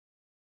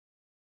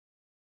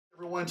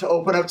Everyone to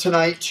open up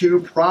tonight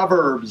to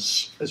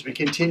Proverbs as we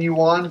continue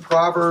on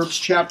Proverbs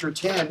chapter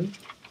 10.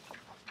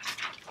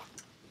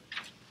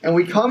 And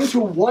we come to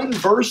one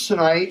verse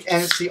tonight,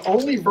 and it's the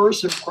only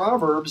verse in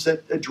Proverbs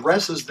that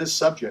addresses this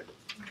subject.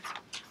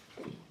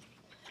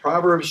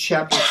 Proverbs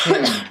chapter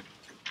 10.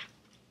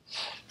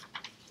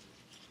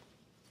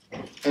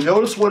 And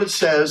notice what it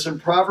says in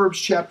Proverbs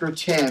chapter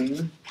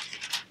 10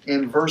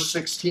 in verse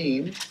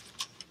 16.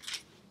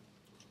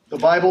 The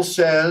Bible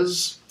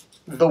says,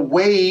 "The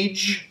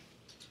wage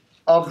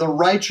of the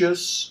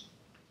righteous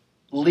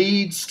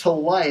leads to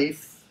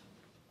life,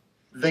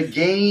 the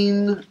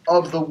gain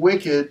of the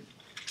wicked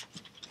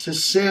to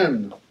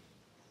sin."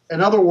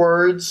 In other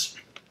words,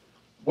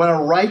 when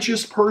a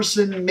righteous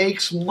person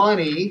makes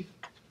money,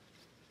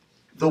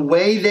 the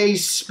way they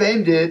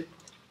spend it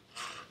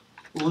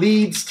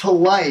leads to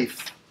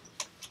life.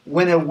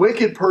 When a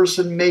wicked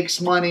person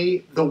makes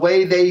money, the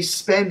way they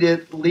spend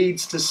it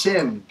leads to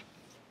sin.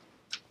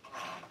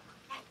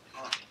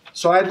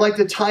 So I'd like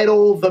to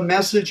title the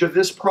message of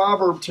this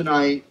proverb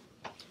tonight,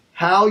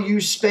 "How You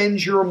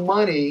Spend Your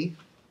Money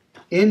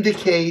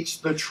Indicates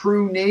the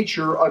True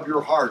Nature of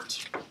Your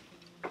Heart."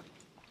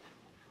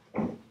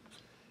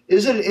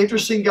 Isn't it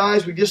interesting,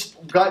 guys? We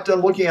just got done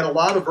looking at a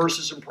lot of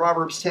verses in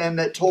Proverbs 10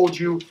 that told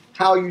you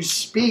how you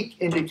speak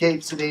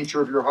indicates the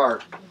nature of your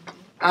heart.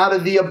 Out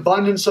of the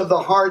abundance of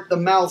the heart, the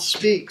mouth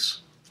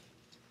speaks.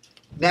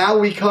 Now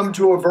we come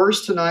to a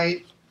verse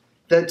tonight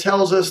that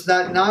tells us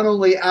that not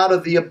only out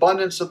of the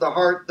abundance of the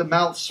heart the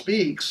mouth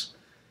speaks,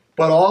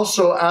 but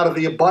also out of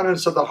the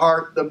abundance of the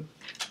heart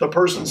the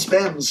person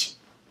spends.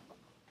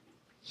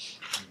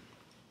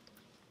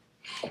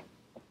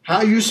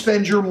 How you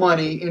spend your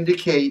money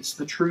indicates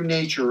the true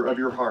nature of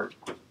your heart.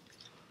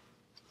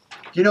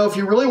 You know, if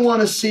you really want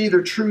to see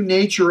the true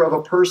nature of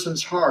a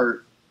person's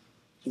heart,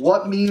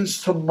 what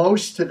means the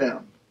most to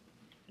them,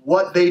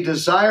 what they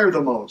desire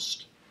the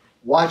most,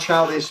 watch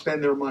how they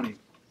spend their money.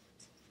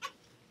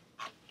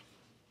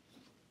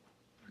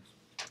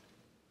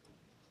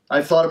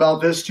 I've thought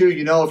about this too.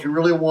 You know, if you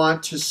really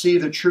want to see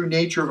the true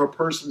nature of a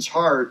person's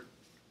heart,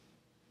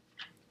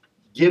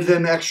 give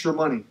them extra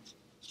money.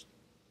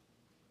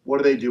 What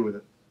do they do with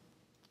it?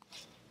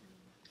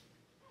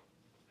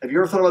 Have you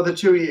ever thought about that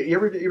too? You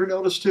ever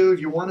notice too, if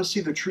you want to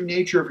see the true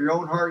nature of your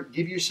own heart,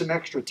 give you some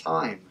extra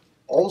time.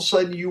 All of a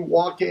sudden you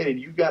walk in and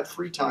you've got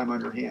free time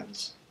on your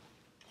hands.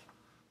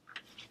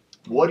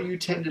 What do you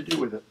tend to do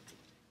with it?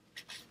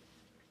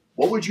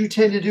 What would you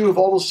tend to do if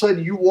all of a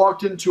sudden you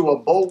walked into a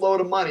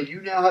boatload of money?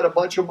 You now had a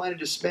bunch of money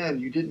to spend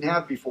you didn't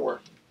have before.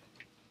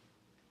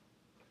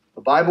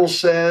 The Bible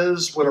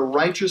says when a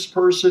righteous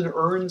person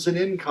earns an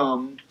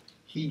income,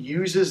 he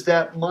uses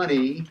that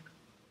money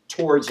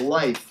towards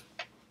life.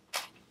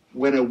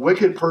 When a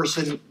wicked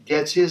person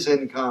gets his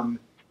income,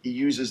 he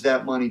uses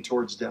that money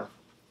towards death.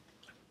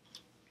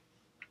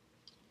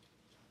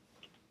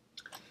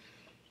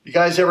 You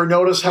guys ever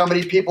notice how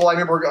many people, I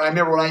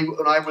remember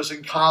when I was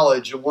in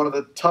college, and one of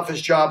the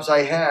toughest jobs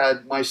I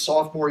had, my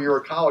sophomore year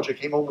of college, I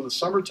came home in the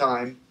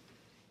summertime,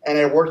 and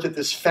I worked at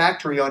this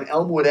factory on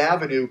Elmwood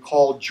Avenue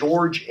called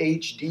George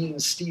H. Dean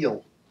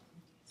Steel.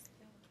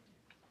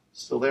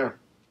 Still there.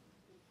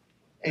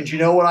 And you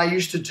know what I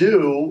used to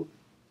do,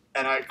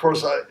 and of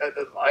course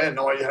I had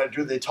no idea how to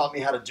do it, they taught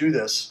me how to do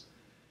this,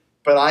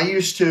 but I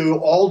used to,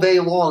 all day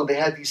long, they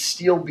had these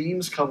steel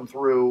beams come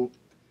through,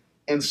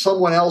 and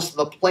someone else in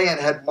the plant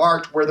had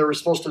marked where they were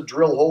supposed to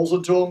drill holes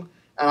into them.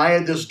 And I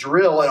had this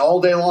drill, and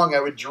all day long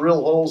I would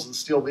drill holes in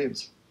steel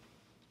beams.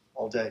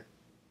 All day.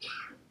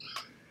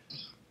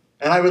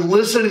 And I would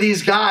listen to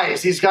these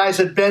guys. These guys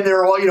had been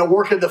there all,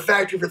 working at the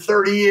factory for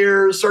 30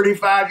 years,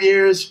 35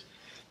 years.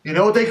 You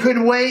know what they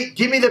couldn't wait?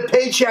 Give me the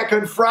paycheck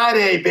on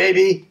Friday,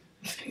 baby.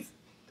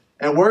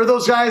 And where are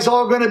those guys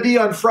all going to be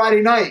on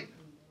Friday night?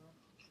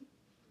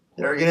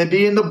 They're going to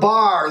be in the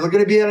bar. They're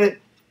going to be in it.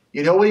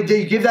 You know what he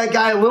did? You give that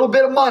guy a little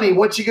bit of money,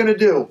 what's he going to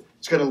do?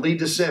 It's going to lead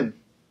to sin.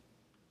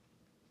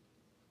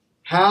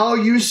 How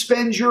you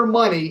spend your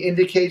money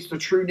indicates the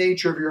true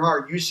nature of your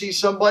heart. You see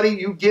somebody,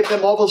 you give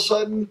them all of a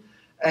sudden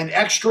an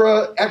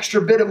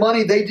extra bit of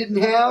money they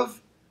didn't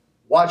have,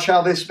 watch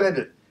how they spend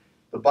it.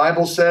 The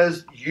Bible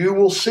says you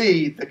will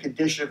see the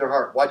condition of their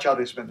heart. Watch how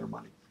they spend their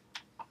money.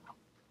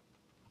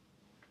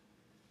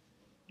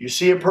 You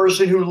see a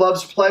person who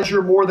loves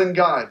pleasure more than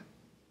God.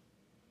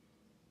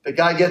 The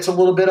guy gets a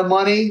little bit of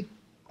money,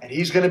 and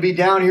he's going to be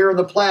down here in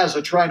the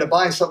plaza trying to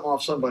buy something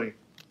off somebody.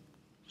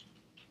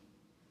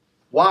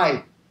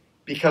 Why?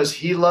 Because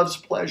he loves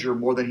pleasure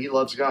more than he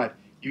loves God.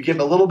 You give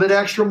him a little bit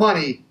extra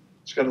money,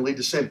 it's going to lead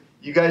to sin.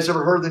 You guys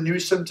ever heard the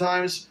news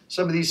sometimes?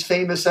 Some of these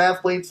famous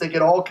athletes, they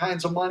get all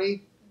kinds of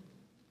money,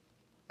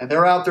 and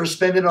they're out there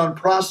spending on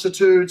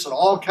prostitutes and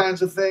all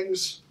kinds of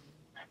things.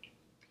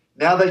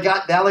 Now they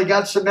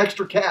got some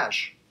extra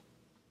cash.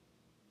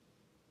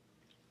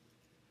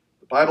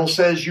 Bible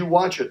says you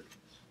watch it.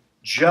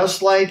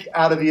 Just like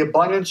out of the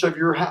abundance of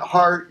your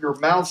heart, your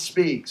mouth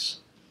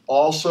speaks.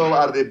 Also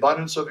out of the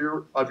abundance of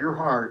your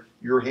heart,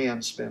 your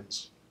hand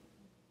spins.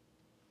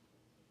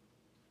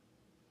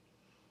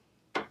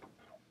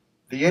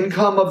 The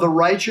income of the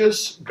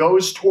righteous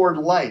goes toward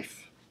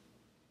life.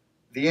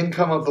 The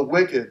income of the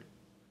wicked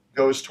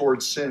goes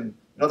toward sin.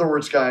 In other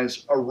words,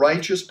 guys, a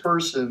righteous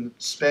person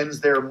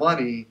spends their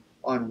money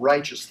on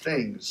righteous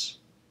things.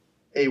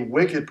 A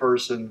wicked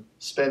person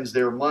spends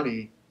their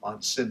money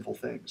on sinful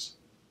things.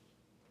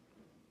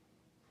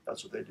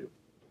 That's what they do.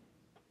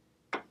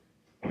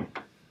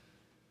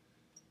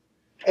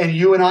 And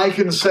you and I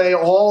can say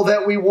all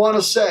that we want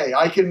to say.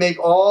 I can make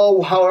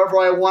all however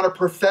I want to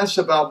profess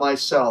about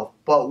myself.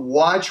 But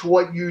watch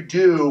what you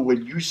do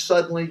when you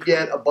suddenly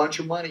get a bunch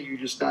of money you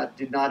just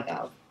did not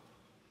have.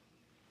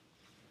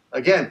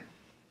 Again,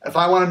 if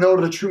I want to know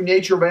the true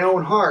nature of my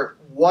own heart,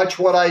 watch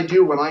what I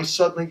do when I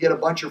suddenly get a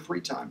bunch of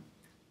free time.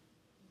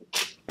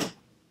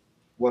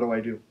 What do I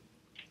do?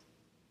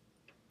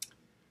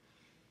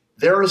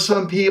 There are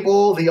some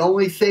people, the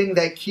only thing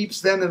that keeps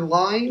them in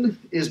line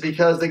is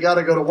because they got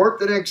to go to work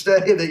the next day,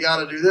 they got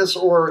to do this,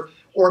 or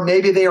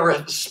maybe they are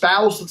a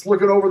spouse that's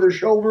looking over their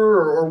shoulder,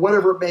 or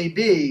whatever it may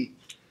be.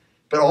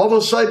 But all of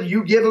a sudden,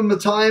 you give them the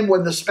time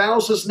when the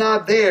spouse is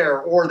not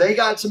there, or they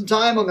got some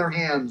time on their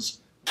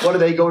hands. What do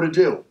they go to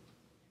do?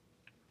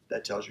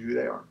 That tells you who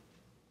they are.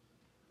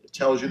 It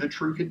tells you the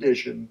true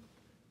condition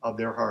of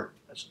their heart.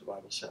 That's what the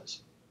Bible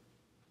says.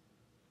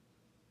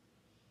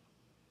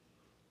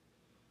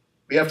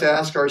 We have to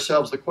ask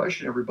ourselves the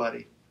question,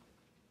 everybody.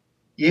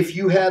 If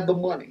you had the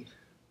money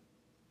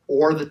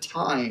or the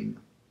time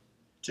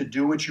to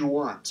do what you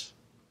want,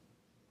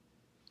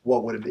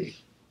 what would it be?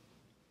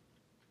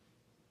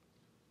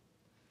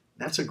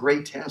 That's a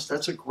great test.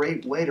 That's a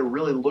great way to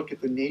really look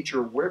at the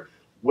nature of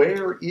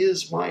where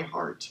is my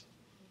heart?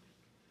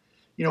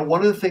 You know,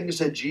 one of the things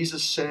that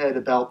Jesus said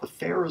about the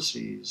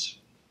Pharisees,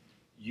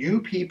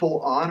 you people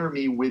honor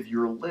me with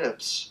your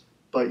lips,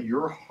 but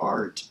your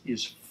heart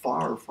is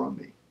far from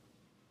me.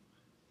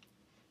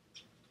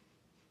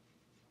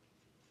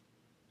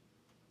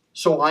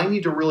 So I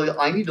need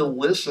to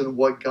listen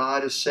what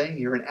God is saying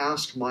here and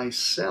ask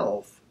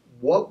myself,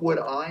 what would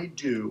I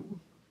do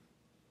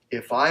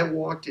if I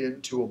walked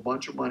into a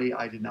bunch of money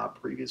I did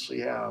not previously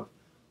have?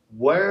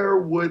 Where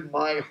would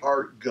my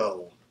heart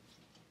go?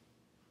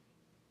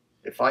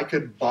 If I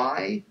could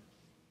buy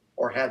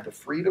or had the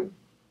freedom,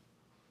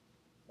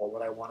 what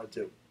would I want to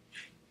do?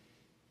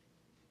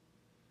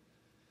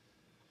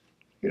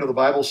 You know, the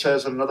Bible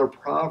says in another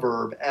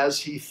proverb, as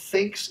he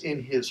thinks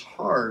in his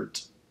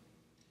heart,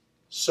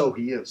 so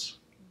he is.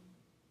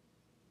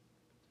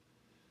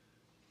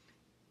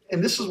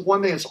 And this is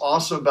one thing that's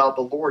awesome about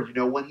the Lord. You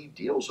know, when he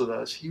deals with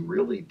us, he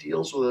really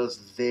deals with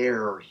us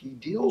there. He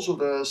deals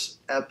with us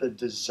at the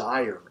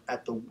desire,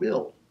 at the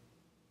will.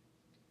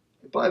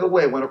 And by the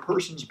way, when a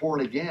person's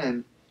born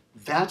again,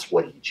 that's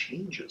what he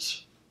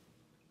changes.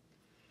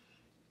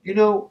 You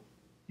know,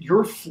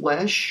 your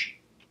flesh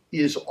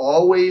is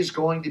always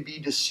going to be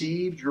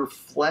deceived. Your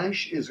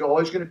flesh is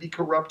always going to be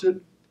corrupted.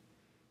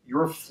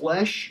 Your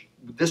flesh,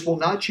 this will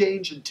not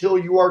change until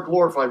you are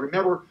glorified.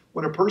 Remember,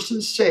 when a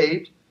person's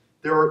saved,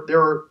 there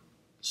are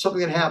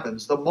something that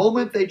happens. The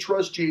moment they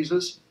trust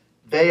Jesus,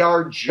 they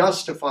are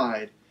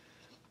justified.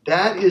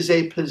 That is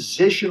a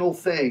positional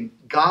thing.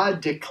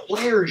 God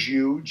declares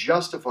you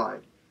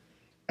justified.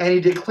 And he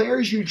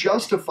declares you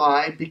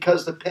justified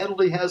because the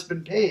penalty has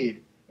been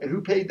paid. And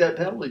who paid that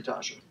penalty,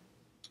 Tasha?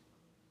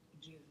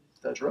 Jesus.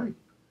 That's right.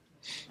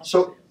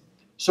 So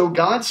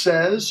God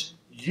says,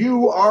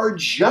 you are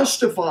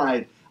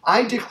justified.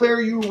 I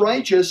declare you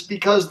righteous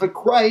because the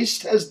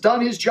Christ has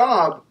done his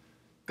job.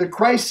 The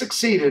Christ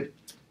succeeded.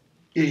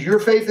 Is your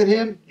faith in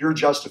him? You're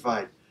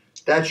justified.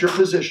 That's your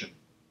position.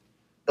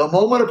 The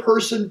moment a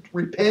person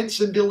repents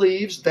and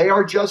believes, they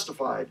are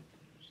justified.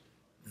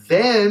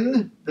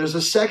 Then there's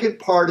a second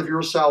part of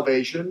your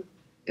salvation.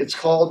 It's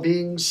called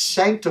being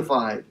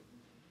sanctified.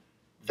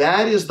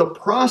 That is the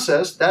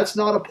process. That's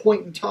not a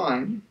point in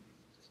time.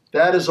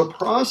 That is a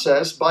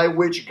process by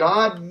which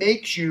God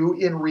makes you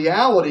in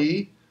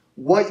reality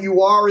what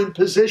you are in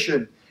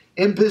position.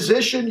 In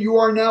position, you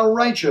are now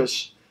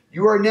righteous.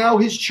 You are now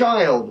his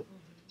child.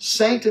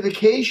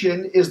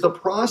 Sanctification is the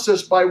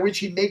process by which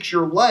he makes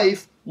your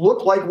life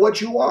look like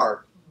what you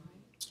are.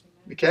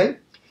 Okay?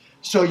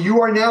 So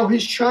you are now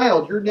his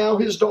child. You're now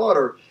his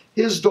daughter.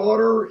 His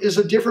daughter is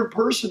a different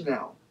person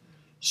now.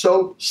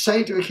 So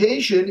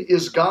sanctification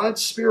is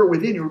God's Spirit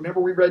within you. Remember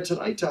we read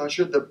tonight,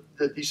 Tasha,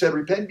 that he said,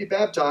 repent and be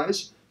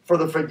baptized for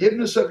the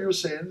forgiveness of your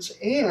sins,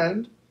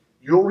 and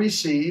you'll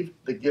receive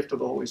the gift of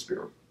the Holy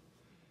Spirit.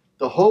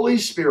 The Holy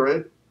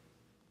Spirit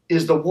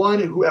is the one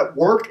who at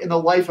work in the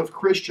life of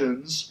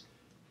Christians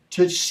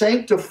to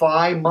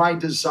sanctify my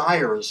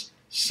desires,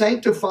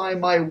 sanctify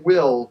my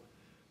will,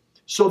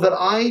 so that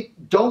I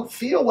don't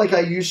feel like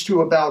I used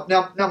to about.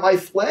 Now my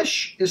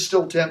flesh is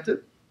still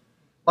tempted.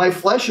 My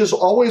flesh is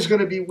always going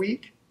to be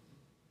weak.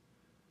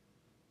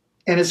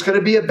 And it's going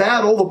to be a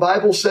battle. The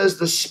Bible says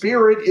the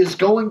Spirit is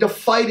going to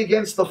fight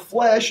against the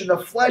flesh, and the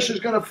flesh is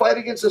going to fight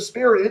against the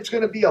Spirit. It's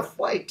going to be a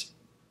fight.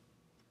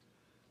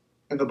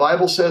 And the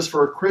Bible says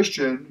for a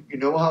Christian, you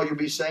know how you'll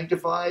be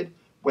sanctified?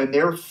 When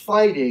they're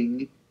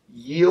fighting,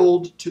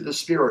 yield to the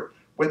Spirit.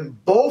 When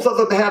both of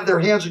them have their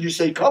hands and you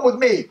say, come with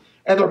me,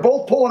 and they're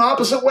both pulling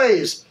opposite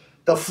ways.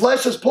 The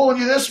flesh is pulling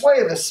you this way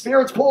and the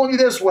Spirit's pulling you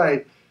this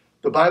way.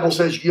 The Bible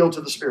says yield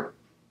to the Spirit.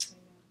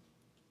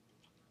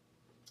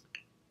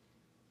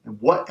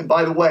 And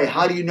by the way,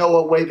 how do you know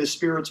what way the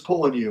Spirit's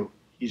pulling you?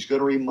 He's going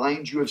to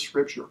remind you of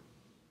Scripture.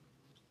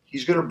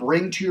 He's going to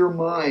bring to your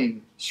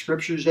mind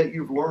scriptures that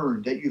you've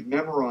learned, that you've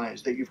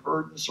memorized, that you've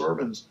heard in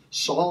sermons,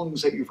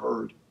 songs that you've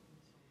heard.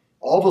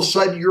 All of a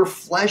sudden, your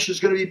flesh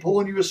is going to be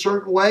pulling you a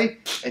certain way,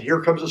 and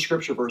here comes a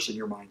scripture verse in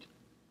your mind.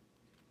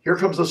 Here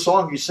comes the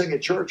song you sing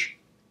at church.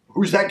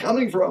 Who's that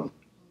coming from?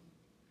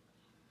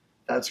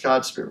 That's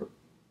God's Spirit.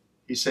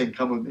 He's saying,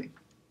 come with me.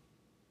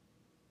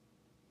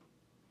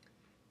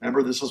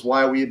 Remember, this is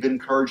why we have been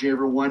encouraging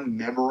everyone,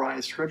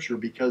 memorize Scripture,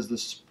 because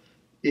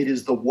it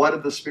is the what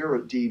of the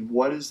Spirit, Dean.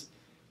 What is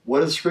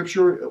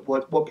Scripture?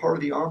 What part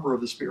of the armor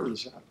of the Spirit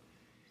is that?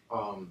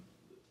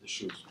 The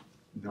shoes.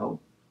 No.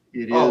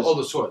 It is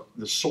the sword.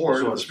 The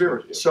sword of the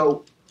Spirit. Yeah.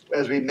 So,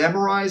 as we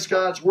memorize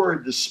God's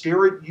Word, the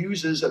Spirit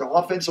uses an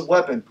offensive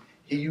weapon.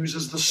 He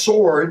uses the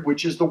sword,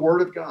 which is the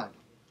Word of God.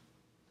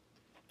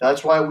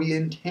 That's why we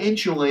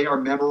intentionally are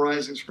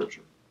memorizing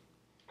Scripture.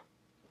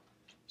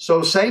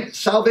 So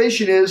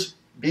salvation is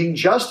being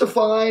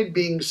justified,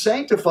 being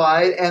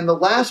sanctified, and the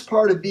last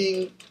part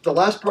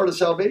of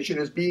salvation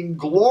is being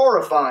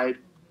glorified.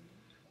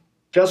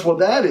 Guess what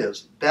that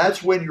is?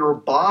 That's when your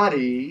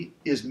body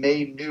is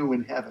made new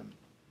in heaven.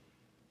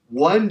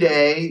 One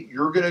day,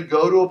 you're going to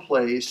go to a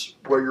place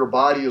where your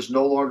body is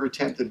no longer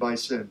tempted by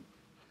sin.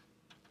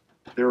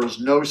 There is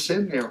no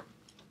sin there.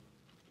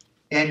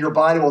 And your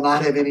body will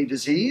not have any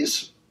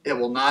disease. It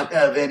will not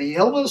have any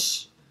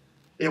illness.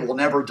 It will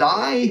never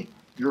die.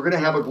 You're going to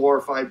have a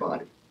glorified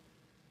body.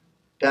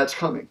 That's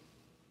coming.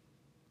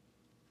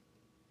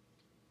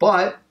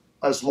 But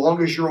as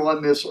long as you're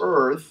on this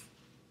earth,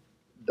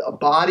 a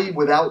body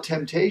without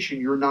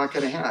temptation you're not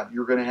going to have.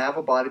 You're going to have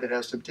a body that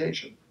has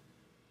temptation.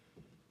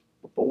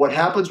 But what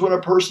happens when a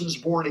person's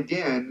born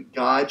again,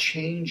 God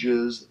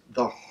changes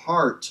the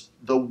heart,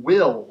 the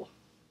will.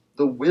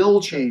 The will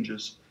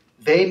changes.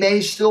 They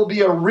may still be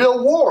a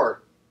real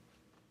war,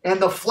 and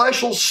the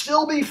flesh will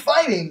still be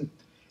fighting.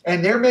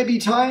 And there may be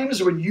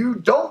times when you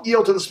don't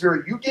yield to the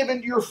Spirit, you give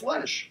into your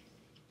flesh.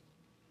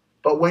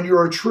 But when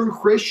you're a true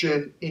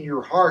Christian, in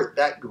your heart,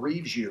 that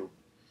grieves you.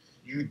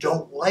 You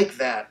don't like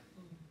that.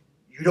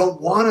 You don't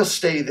want to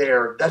stay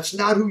there. That's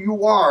not who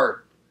you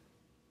are.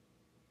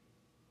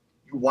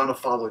 You want to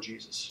follow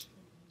Jesus.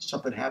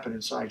 Something happened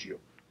inside you.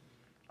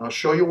 I'll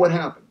show you what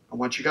happened. I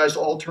want you guys to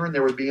all turn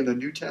there with me in the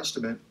New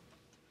Testament.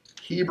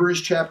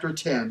 Hebrews chapter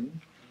 10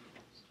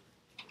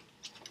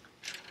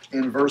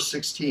 and verse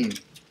 16.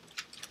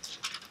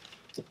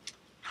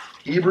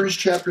 Hebrews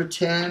chapter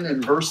 10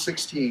 and verse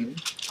 16.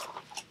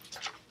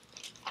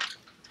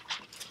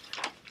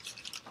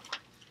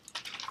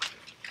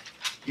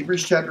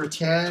 Hebrews chapter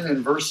 10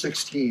 and verse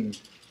 16.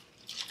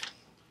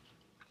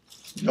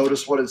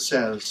 Notice what it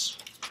says.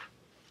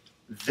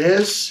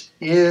 This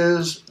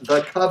is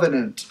the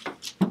covenant.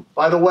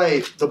 By the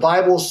way, the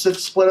Bible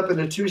is split up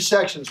into two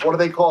sections. What are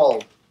they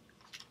called?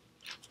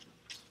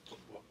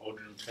 Old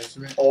and New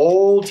Testament.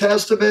 Old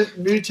Testament,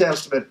 New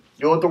Testament.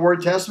 You know what the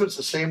word testament is?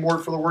 The same word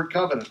for the word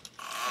covenant.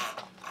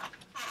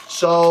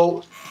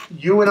 So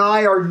you and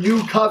I are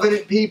new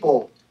covenant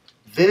people.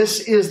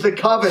 This is the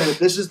covenant.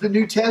 This is the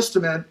New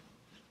Testament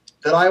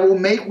that I will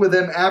make with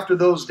them after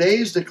those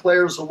days,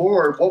 declares the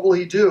Lord. What will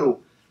He do?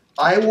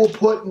 I will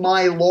put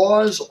my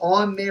laws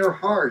on their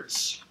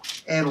hearts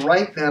and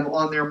write them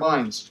on their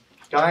minds.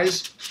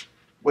 Guys,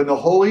 when the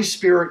Holy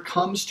Spirit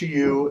comes to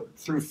you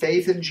through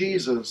faith in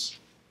Jesus,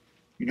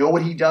 you know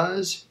what He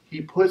does?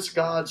 He puts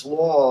God's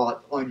law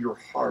on your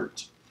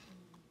heart.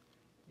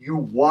 You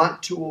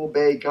want to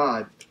obey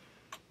God.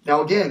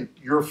 Now again,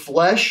 your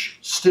flesh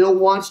still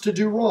wants to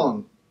do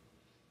wrong,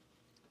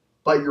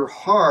 but your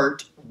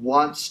heart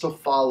wants to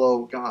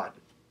follow God.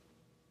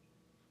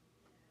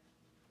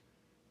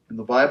 And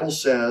the Bible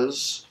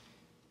says,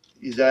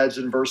 He adds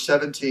in verse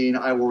 17,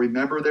 I will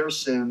remember their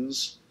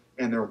sins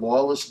and their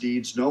lawless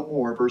deeds no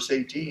more. Verse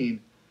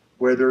 18,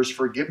 where there is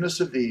forgiveness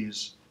of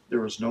these,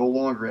 there is no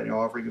longer any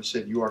offering of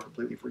sin. You are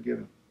completely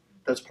forgiven.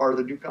 That's part of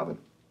the new covenant.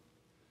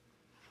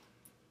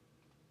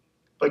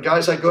 But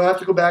guys, I have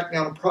to go back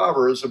now to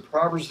Proverbs, and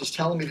Proverbs is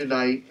telling me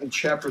tonight in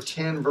chapter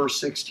 10, verse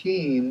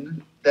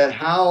 16, that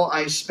how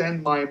I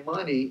spend my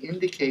money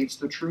indicates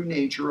the true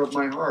nature of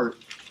my heart.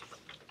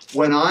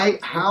 Does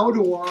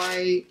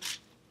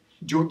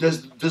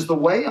the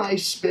way I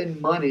spend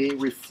money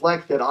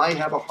reflect that I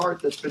have a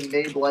heart that's been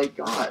made like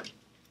God?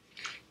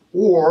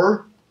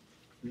 Or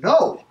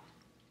no?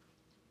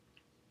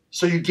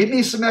 So you give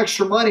me some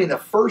extra money, and the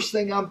first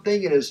thing I'm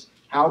thinking is,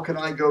 how can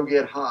I go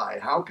get high?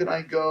 How can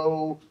I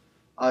go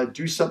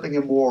do something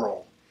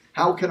immoral?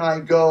 How can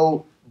I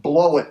go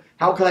blow it?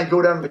 How can I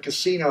go down to the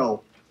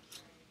casino?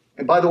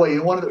 And by the way,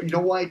 you know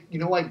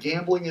why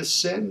gambling is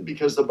sin?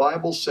 Because the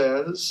Bible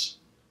says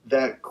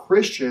that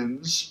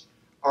Christians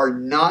are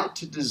not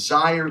to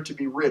desire to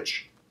be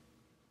rich.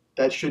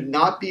 That should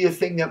not be a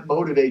thing that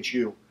motivates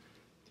you.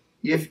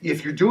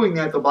 If you're doing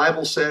that, the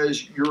Bible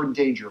says you're in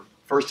danger.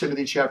 1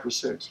 Timothy chapter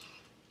 6.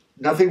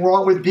 Nothing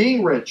wrong with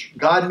being rich.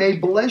 God may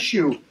bless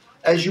you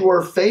as you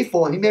are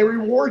faithful, and he may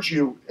reward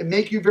you and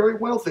make you very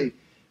wealthy.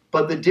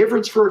 But the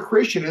difference for a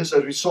Christian is,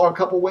 as we saw a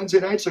couple Wednesday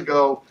nights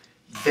ago,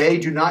 they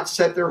do not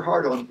set their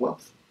heart on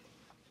wealth.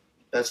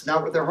 That's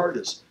not what their heart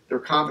is. Their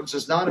confidence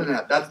is not in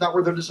that. That's not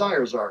where their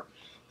desires are.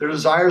 Their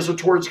desires are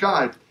towards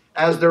God.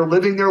 As they're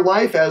living their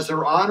life, as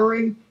they're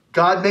honoring,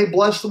 God may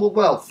bless them with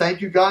wealth.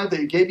 Thank you, God, that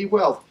you gave me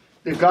wealth.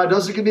 If God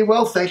doesn't give me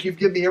wealth, thank you for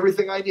giving me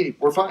everything I need.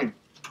 We're fine.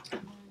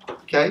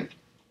 Okay?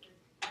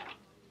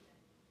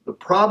 The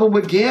problem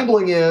with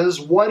gambling is,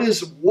 what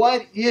is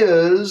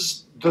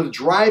the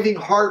driving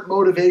heart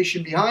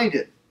motivation behind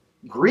it?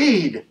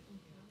 Greed.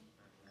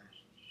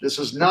 This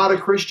is not a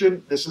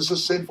Christian, this is a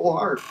sinful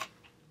heart.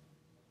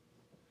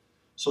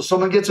 So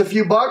someone gets a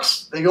few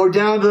bucks, they go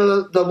down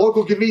to the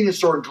local convenience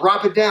store and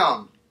drop it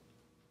down.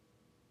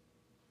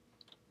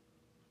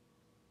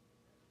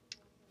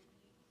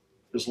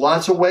 There's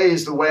lots of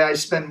ways the way I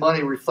spend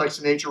money reflects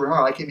the nature of my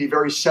heart. I can be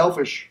very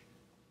selfish.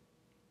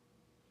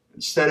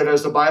 Instead of,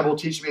 as the Bible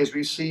teaches me, as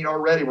we've seen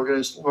already, we're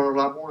going to learn a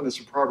lot more in this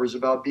in Proverbs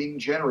about being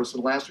generous.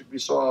 And last week we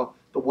saw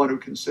the one who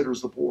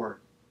considers the poor.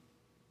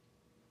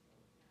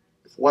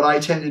 If what I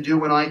tend to do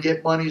when I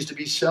get money is to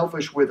be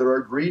selfish with it, or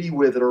greedy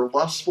with it, or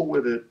lustful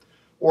with it,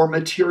 or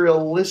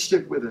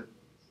materialistic with it.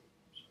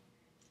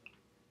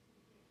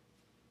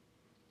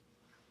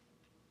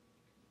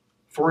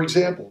 For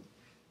example,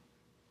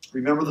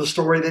 remember the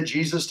story that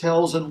Jesus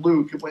tells in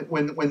Luke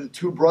when the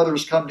two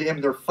brothers come to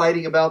him, they're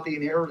fighting about the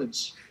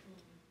inheritance.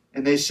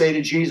 And they say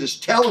to Jesus,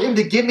 tell him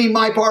to give me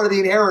my part of the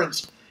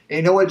inheritance. And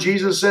you know what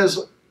Jesus says?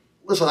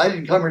 Listen, I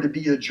didn't come here to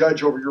be a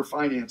judge over your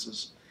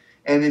finances.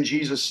 And then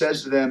Jesus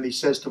says to them, he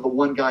says to the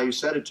one guy who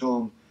said it to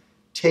him,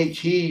 take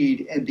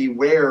heed and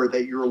beware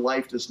that your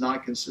life does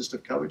not consist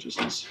of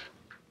covetousness.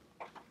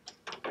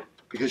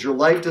 Because your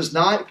life does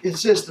not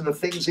consist in the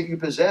things that you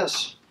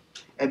possess.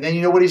 And then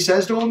you know what he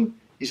says to him?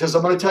 He says,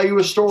 I'm going to tell you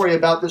a story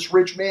about this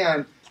rich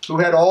man who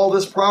had all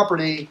this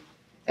property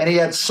and he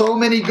had so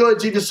many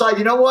goods. He decided,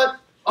 you know what?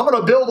 I'm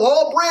going to build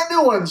all brand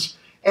new ones.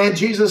 And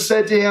Jesus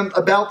said to him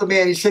about the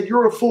man, he said,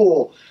 you're a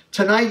fool.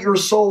 Tonight your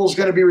soul is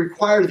going to be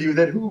required of you.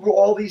 That who will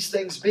all these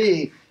things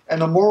be? And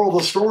the moral of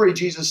the story,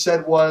 Jesus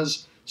said,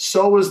 was,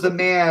 so is the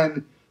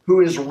man who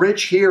is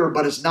rich here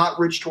but is not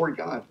rich toward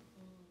God.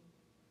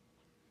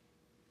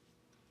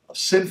 A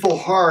sinful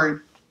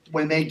heart,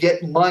 when they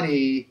get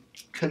money,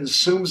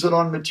 consumes it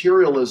on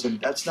materialism.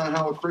 That's not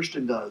how a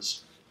Christian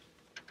does.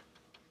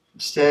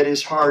 Instead,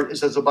 his heart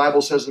is, as the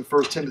Bible says in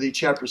 1 Timothy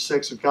chapter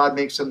 6, if God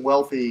makes him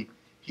wealthy,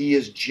 he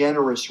is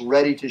generous,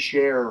 ready to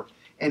share,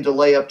 and to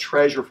lay up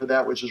treasure for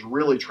that which is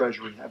really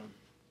treasure in heaven.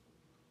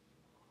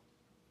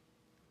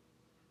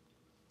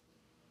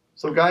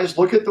 So guys,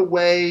 look at the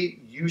way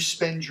you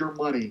spend your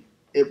money.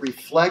 It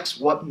reflects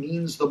what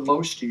means the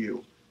most to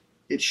you.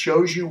 It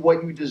shows you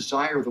what you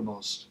desire the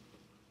most.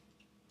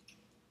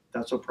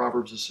 That's what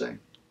Proverbs is saying.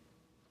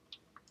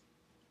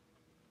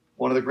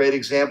 One of the great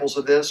examples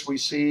of this, we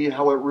see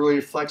how it really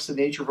reflects the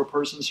nature of a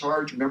person's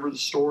heart. Remember the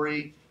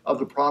story of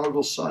the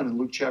prodigal son in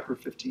Luke chapter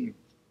 15.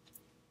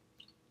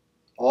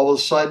 All of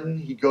a sudden,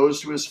 he goes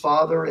to his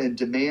father and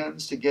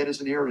demands to get his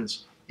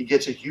inheritance. He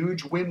gets a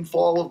huge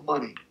windfall of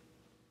money.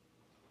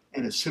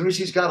 And as soon as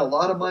he's got a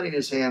lot of money in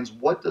his hands,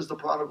 what does the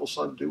prodigal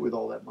son do with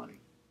all that money?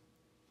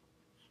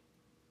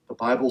 The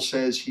Bible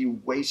says he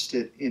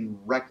wasted in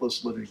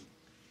reckless living.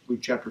 Luke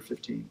chapter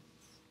 15.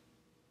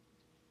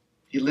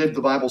 He lived,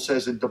 the Bible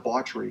says, in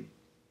debauchery,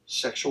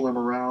 sexual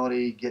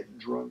immorality, getting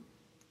drunk.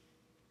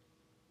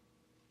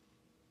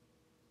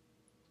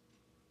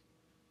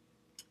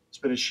 It's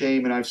been a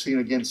shame, and I've seen,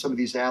 again, some of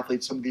these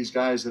athletes, some of these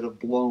guys that have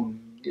blown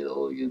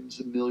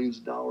millions and millions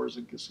of dollars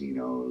in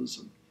casinos,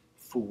 and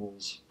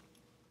fools.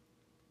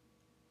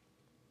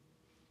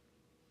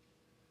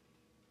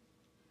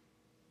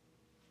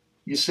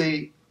 You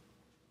see,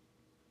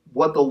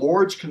 what the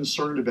Lord's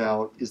concerned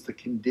about is the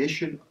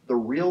condition, the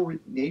real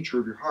nature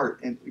of your heart.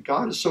 And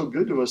God is so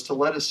good to us to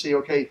let us see,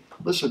 okay,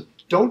 listen,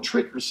 don't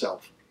trick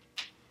yourself.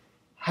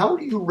 How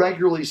do you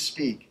regularly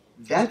speak?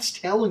 That's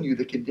telling you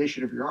the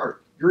condition of your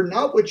heart. You're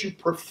not what you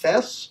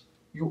profess,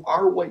 you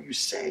are what you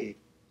say.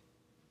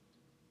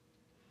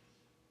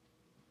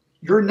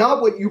 You're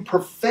not what you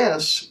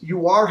profess,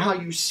 you are how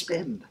you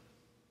spend.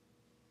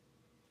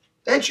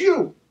 That's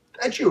you.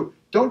 That's you.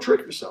 Don't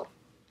trick yourself.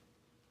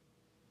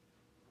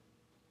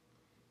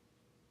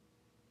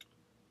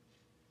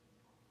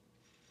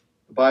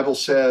 The Bible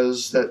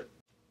says that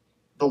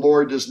the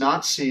Lord does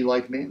not see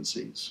like man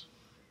sees.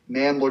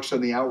 Man looks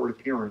on the outward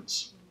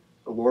appearance.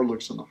 The Lord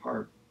looks on the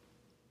heart.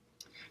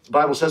 The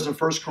Bible says in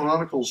 1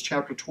 Chronicles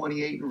chapter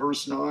 28 and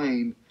verse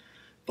 9,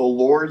 the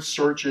Lord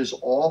searches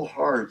all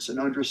hearts and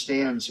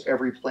understands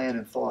every plan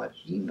and thought.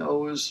 He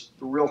knows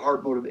the real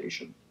heart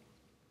motivation.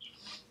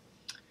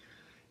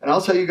 And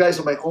I'll tell you guys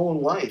in my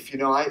own life, you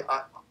know,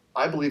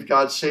 I believe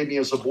God saved me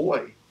as a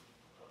boy.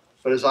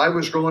 But as I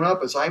was growing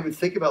up, as I would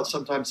think about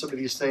sometimes some of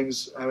these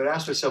things, I would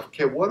ask myself,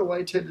 okay, what do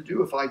I tend to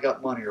do if I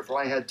got money or if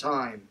I had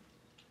time?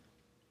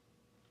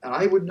 And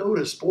I would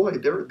notice, boy,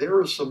 there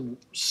are some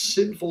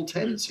sinful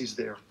tendencies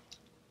there.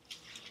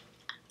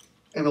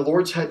 And the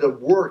Lord's had to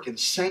work and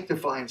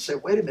sanctify and say,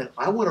 wait a minute,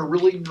 I want to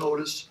really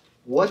notice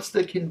what's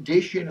the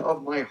condition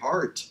of my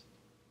heart.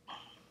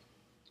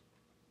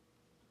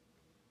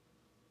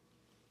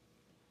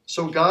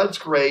 So God's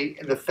great,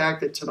 and the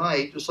fact that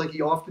tonight, just like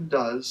he often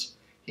does,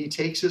 he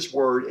takes his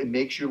word and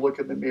makes you look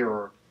in the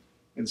mirror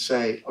and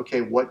say,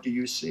 okay, what do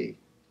you see?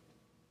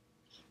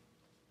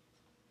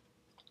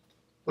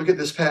 Look at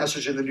this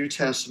passage in the New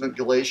Testament,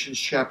 Galatians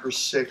chapter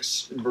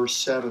 6 and verse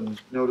 7.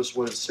 Notice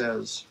what it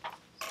says.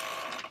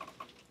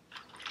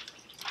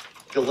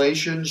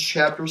 Galatians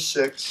chapter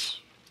 6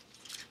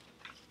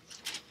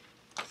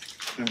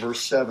 and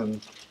verse 7.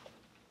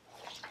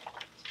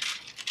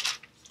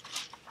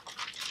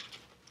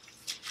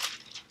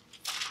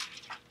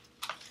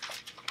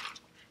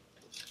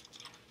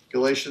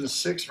 Galatians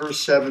 6 verse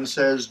 7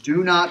 says,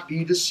 do not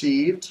be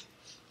deceived.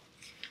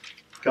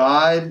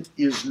 God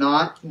is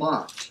not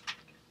mocked.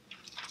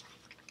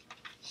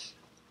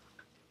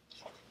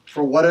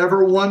 For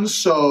whatever one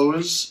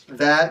sows,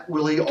 that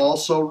will he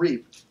also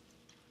reap.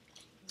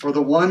 For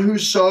the one who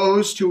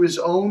sows to his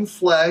own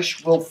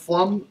flesh will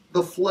from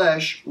the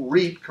flesh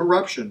reap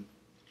corruption.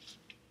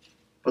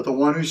 But the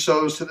one who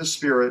sows to the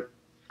Spirit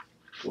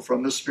will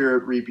from the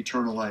Spirit reap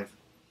eternal life.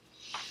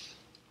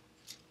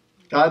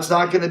 God's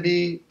not going to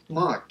be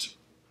mocked.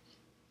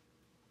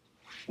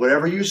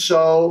 Whatever you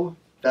sow,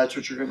 that's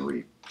what you're going to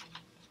reap.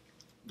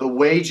 The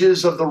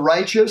wages of the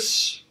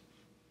righteous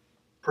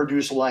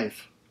produce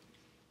life.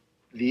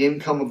 The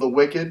income of the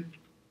wicked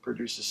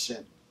produces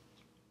sin.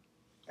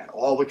 And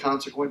all the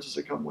consequences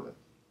that come with it.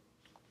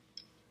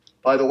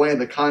 By the way, in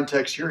the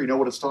context here, you know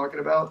what it's talking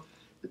about?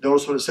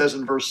 Notice what it says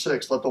in verse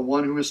 6. Let the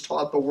one who is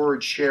taught the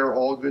word share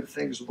all good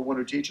things with the one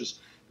who teaches.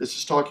 This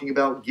is talking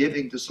about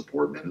giving to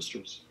support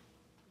ministers.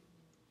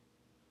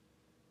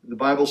 The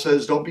Bible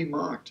says don't be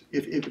mocked.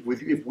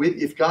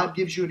 If God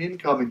gives you an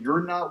income and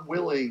you're not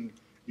willing,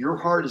 your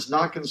heart is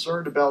not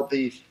concerned about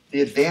the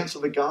advance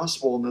of the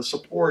gospel and the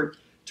support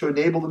to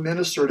enable the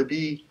minister to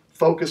be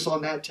focused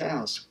on that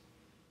task,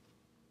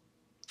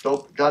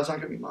 God's not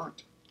going to be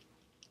mocked.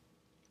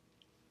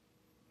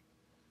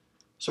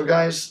 So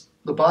guys,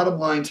 the bottom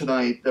line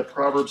tonight that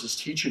Proverbs is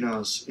teaching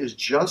us is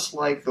just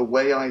like the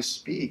way I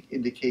speak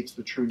indicates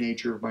the true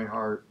nature of my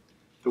heart,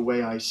 the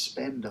way I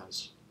spend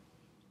does.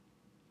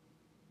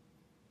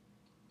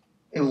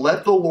 And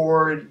let the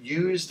Lord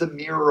use the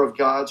mirror of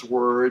God's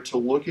word to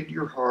look into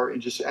your heart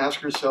and just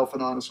ask yourself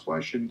an honest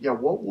question. Yeah,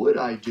 what would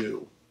I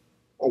do?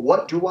 Or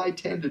what do I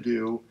tend to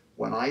do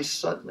when I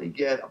suddenly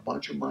get a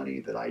bunch of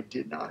money that I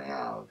did not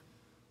have?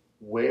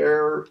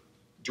 Where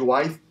do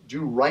I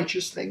do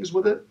righteous things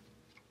with it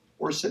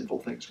or sinful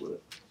things with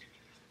it?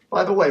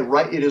 By the way,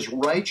 it is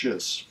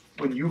righteous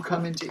when you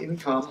come into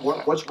income.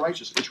 What's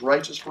righteous? It's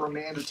righteous for a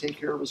man to take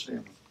care of his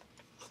family.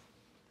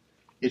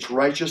 It's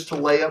righteous to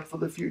lay up for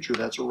the future.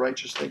 That's a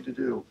righteous thing to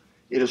do.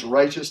 It is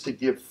righteous to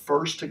give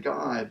first to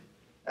God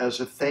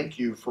as a thank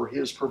you for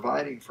his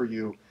providing for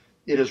you.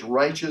 It is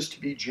righteous to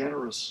be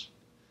generous.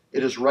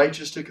 It is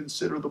righteous to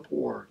consider the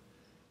poor.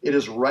 It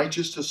is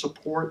righteous to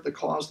support the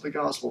cause of the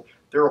gospel.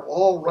 They're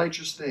all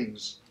righteous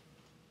things.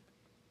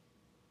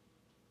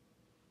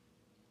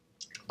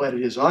 But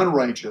it is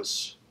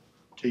unrighteous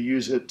to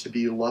use it to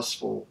be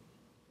lustful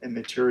and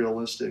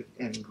materialistic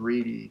and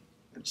greedy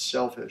and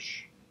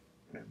selfish.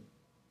 And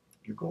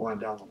you go on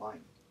down the line.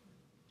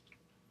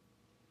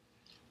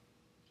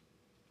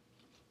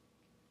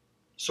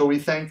 So we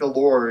thank the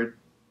Lord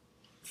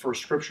for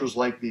scriptures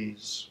like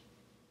these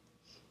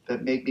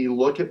that make me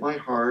look at my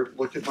heart,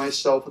 look at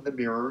myself in the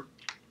mirror,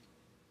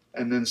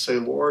 and then say,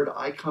 Lord,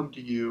 I come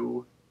to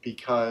you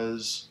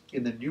because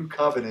in the new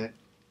covenant,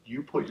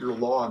 you put your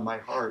law in my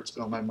heart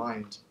and on my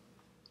mind.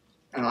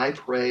 And I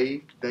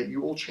pray that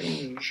you will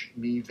change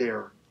me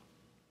there.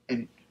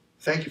 And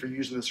thank you for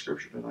using the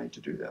scripture tonight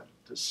to do that,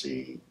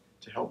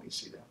 to help me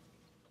see that.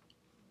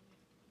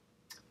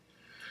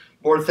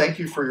 Lord, thank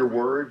you for your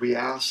word. We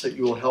ask that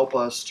you will help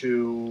us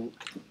to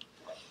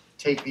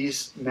take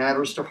these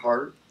matters to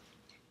heart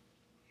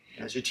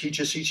as you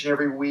teach us each and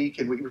every week.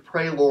 And we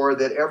pray, Lord,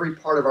 that every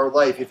part of our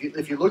life,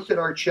 if you looked at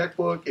our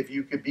checkbook, if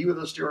you could be with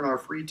us during our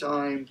free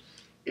time,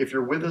 if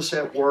you're with us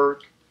at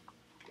work,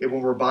 and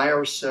when we're by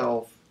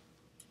ourselves,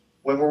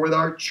 when we're with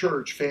our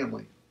church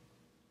family,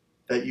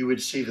 that you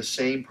would see the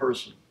same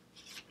person,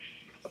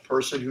 a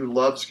person who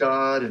loves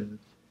God and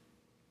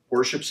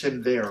worships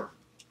him there.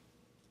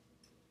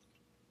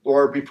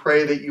 Lord, we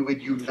pray that you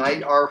would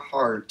unite our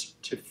heart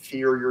to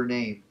fear your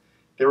name.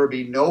 There would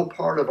be no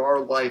part of our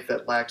life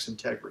that lacks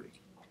integrity.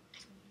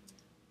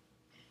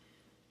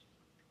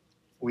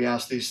 We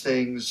ask these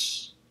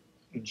things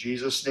in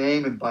Jesus'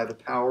 name and by the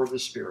power of the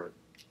Spirit.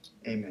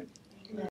 Amen.